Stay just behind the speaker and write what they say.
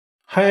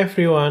Hi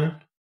everyone!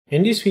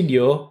 In this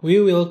video,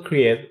 we will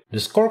create the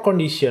score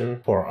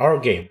condition for our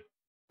game.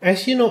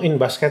 As you know, in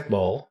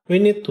basketball, we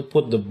need to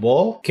put the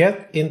ball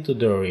get into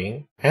the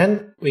ring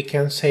and we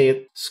can say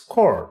it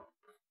scored.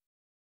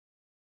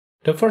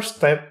 The first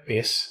step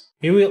is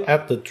we will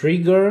add the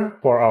trigger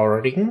for our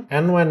ring,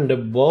 and when the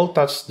ball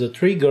touches the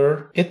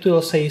trigger, it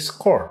will say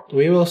scored.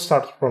 We will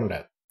start from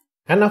that.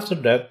 And after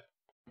that,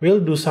 we'll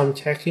do some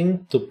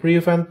checking to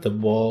prevent the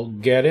ball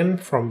getting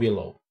from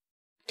below.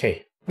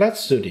 Okay,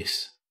 let's do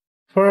this.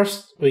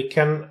 First, we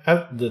can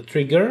add the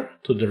trigger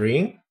to the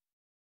ring.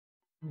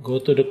 Go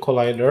to the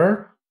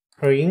collider,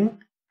 ring.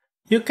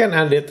 You can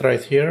add it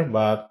right here,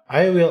 but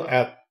I will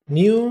add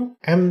new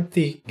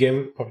empty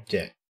game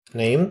object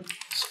named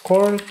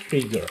score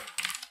trigger.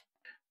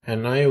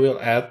 And I will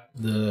add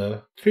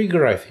the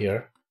trigger right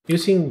here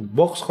using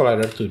box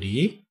collider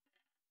 2D.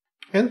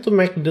 And to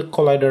make the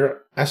collider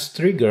as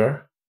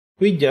trigger,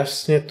 we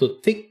just need to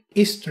tick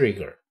is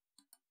trigger.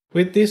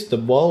 With this, the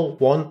ball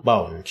won't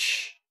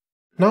bounce.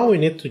 Now we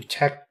need to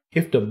check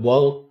if the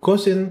ball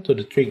goes into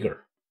the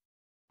trigger.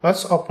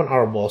 Let's open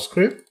our ball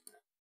script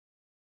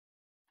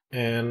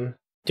and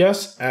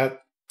just add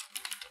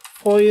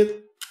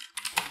void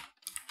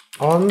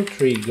on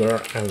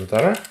trigger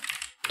enter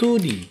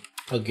 2D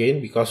again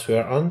because we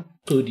are on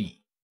 2D.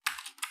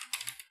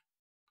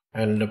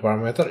 And the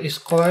parameter is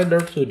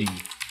collider 2D.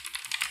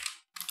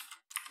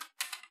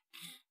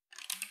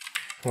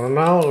 For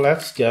now,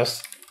 let's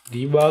just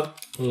debug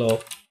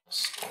log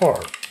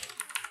score.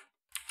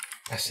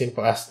 As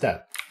simple as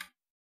that.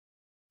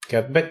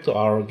 Get back to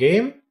our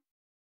game.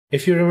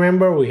 If you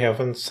remember, we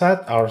haven't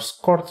set our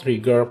score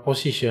trigger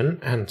position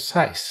and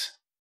size.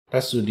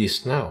 Let's do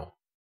this now.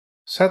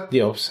 Set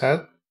the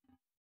offset.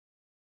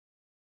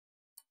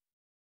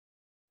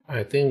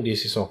 I think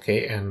this is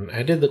okay, and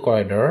edit the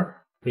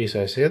collider,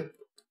 resize it.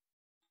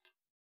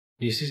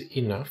 This is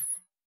enough.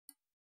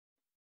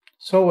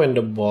 So when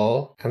the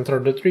ball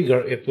enters the trigger,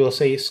 it will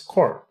say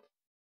score.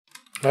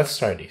 Let's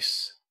try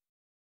this.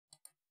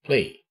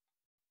 Play.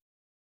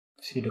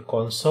 See the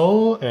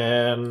console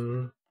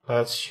and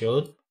let's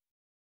shoot.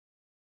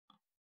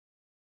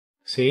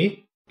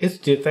 See, it's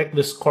detect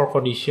the score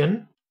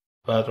condition,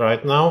 but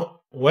right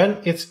now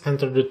when it's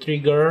entered the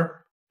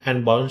trigger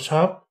and bounce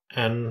up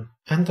and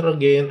enter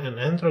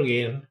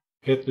again,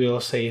 it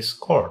will say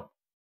scored.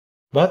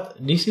 But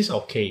this is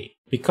okay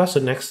because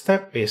the next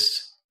step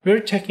is we're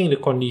checking the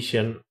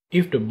condition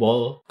if the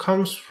ball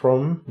comes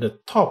from the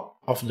top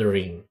of the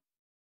ring.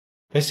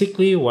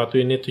 Basically, what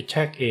we need to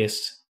check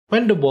is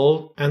when the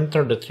ball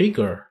enters the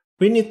trigger,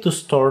 we need to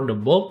store the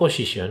ball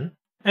position,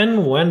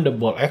 and when the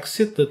ball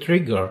exits the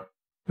trigger,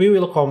 we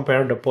will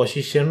compare the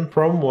position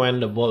from when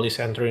the ball is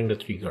entering the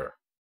trigger,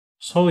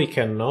 so we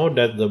can know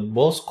that the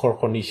ball score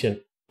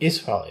condition is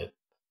valid.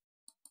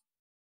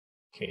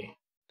 Okay,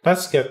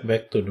 let's get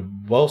back to the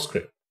ball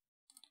script.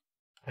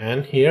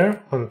 And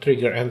here on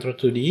trigger enter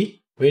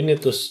 2D, we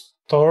need to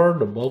store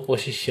the ball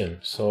position.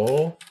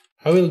 So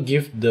I will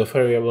give the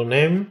variable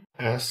name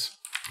as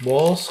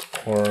ball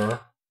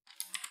score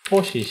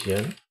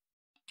position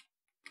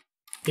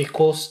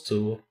equals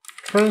to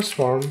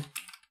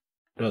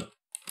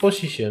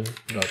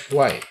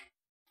transform.position.y.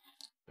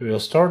 We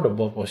will store the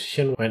ball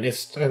position when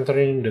it's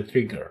entering the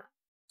trigger.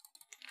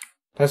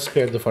 Let's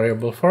create the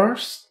variable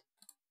first.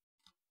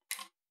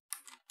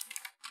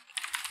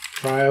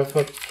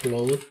 Private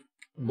float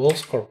ball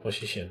score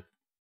position.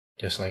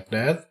 Just like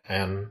that.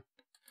 And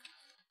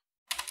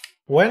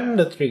when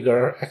the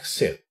trigger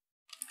exits,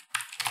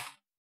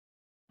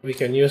 we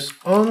can use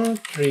on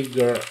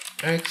trigger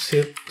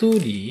exit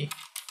 2D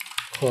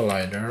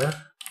collider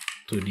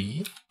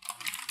 2D.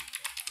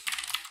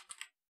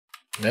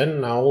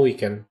 Then now we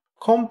can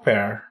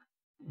compare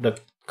the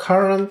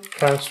current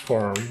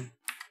transform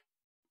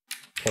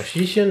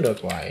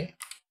position.y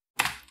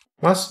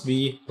must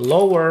be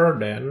lower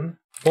than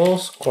ball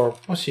score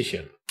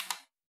position.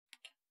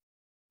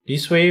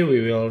 This way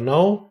we will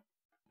know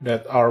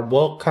that our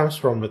ball comes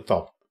from the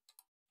top.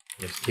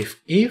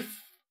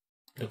 If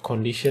the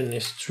condition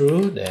is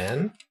true,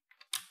 then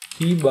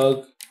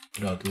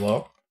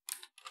debug.log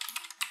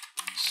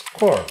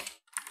score.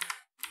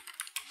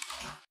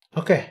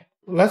 Okay,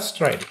 let's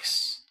try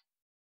this.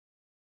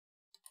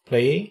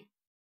 Play,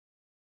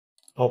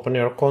 open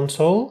your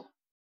console,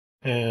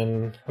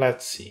 and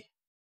let's see.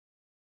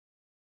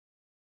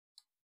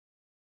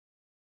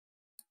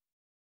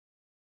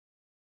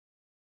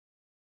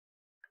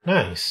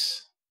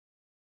 Nice.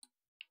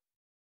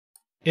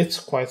 It's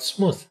quite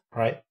smooth,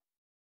 right?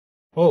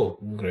 Oh,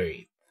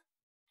 great.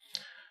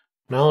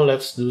 Now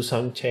let's do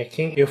some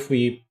checking if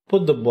we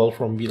put the ball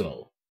from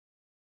below.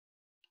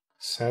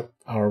 Set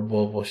our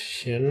ball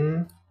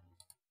position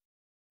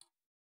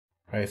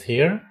right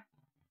here.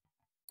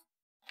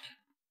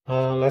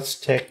 Let's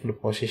check the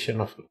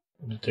position of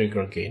the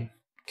trigger again.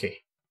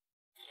 Okay.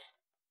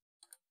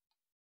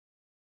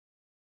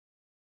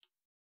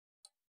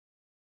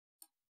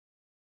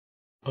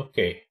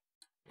 Okay.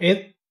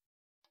 It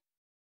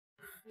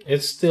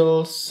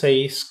still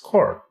says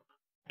scored.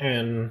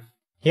 And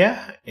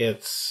yeah,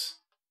 it's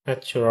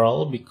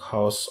natural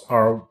because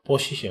our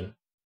position.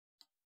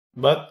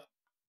 But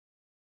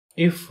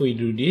if we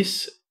do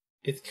this,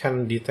 it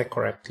can detect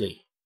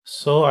correctly.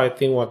 So I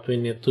think what we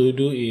need to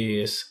do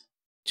is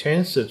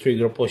change the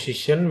trigger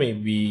position,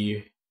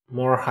 maybe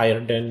more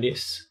higher than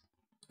this.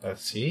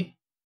 Let's see.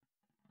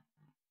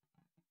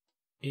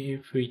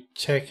 If we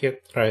check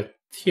it right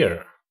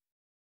here,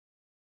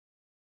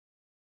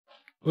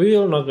 we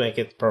will not make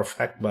it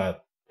perfect,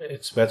 but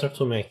it's better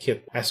to make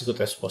it as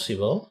good as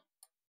possible.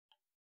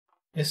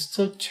 It's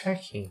still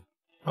checking.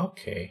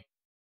 Okay.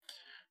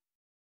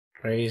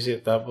 Raise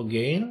it up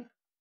again.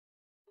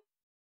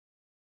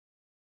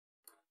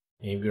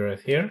 Maybe right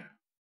here.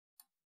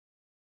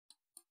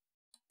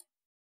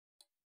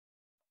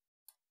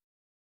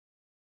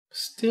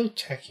 Still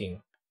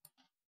checking.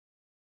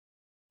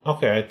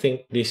 Okay, I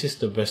think this is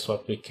the best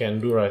what we can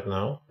do right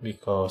now,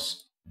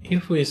 because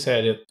if we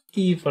set it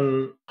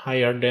even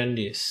higher than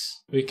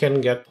this, we can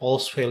get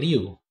false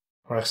value.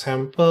 For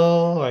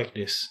example, like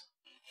this.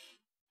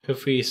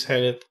 If we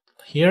set it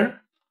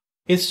here,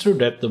 it's true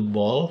that the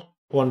ball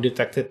won't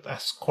detect it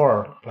as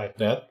score like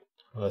that.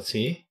 Let's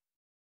see.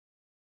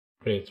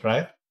 Great,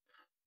 right?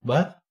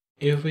 But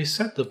if we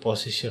set the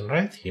position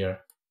right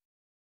here,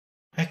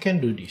 I can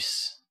do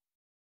this.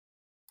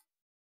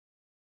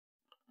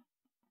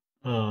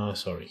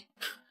 Sorry.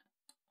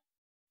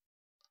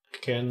 I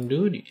can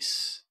do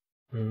this.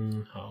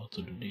 How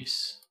to do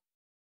this?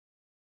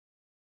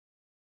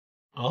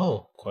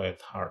 Oh,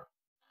 quite hard.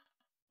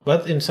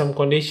 But in some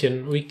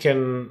condition, we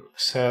can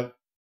set.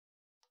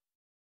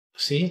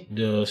 See,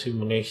 the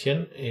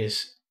simulation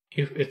is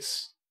if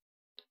it's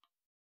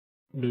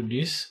do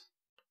this,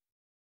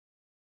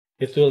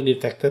 it will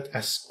detect it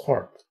as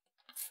scored.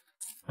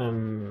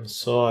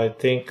 So I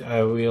think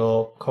I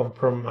will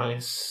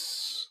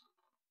compromise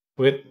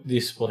with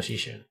this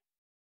position.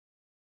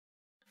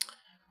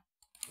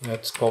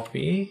 Let's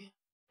copy,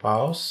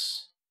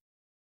 pause,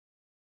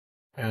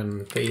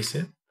 and paste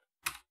it.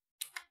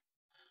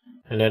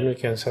 And then we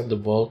can set the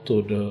ball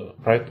to the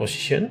right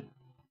position.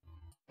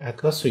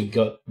 At last we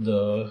got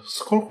the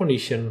score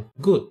condition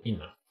good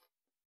enough.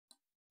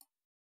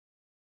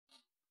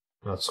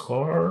 Not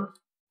scored.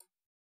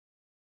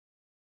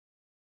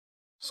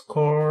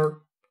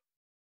 Scored.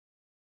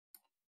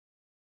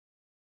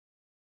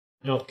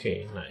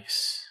 Okay,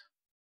 nice.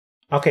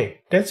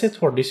 Okay, that's it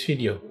for this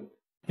video.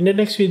 In the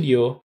next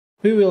video,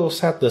 we will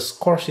set the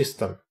score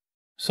system.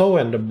 So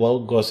when the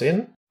ball goes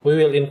in, we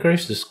will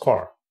increase the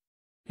score.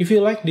 If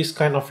you like this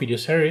kind of video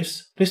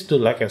series, please do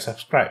like and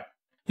subscribe.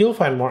 You'll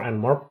find more and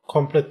more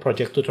complete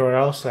project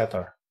tutorials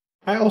later.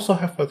 I also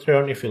have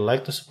Patreon if you'd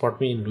like to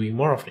support me in doing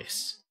more of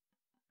this.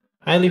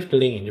 I'll leave the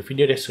link in the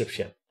video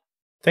description.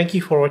 Thank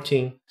you for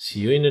watching,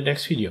 see you in the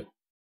next video.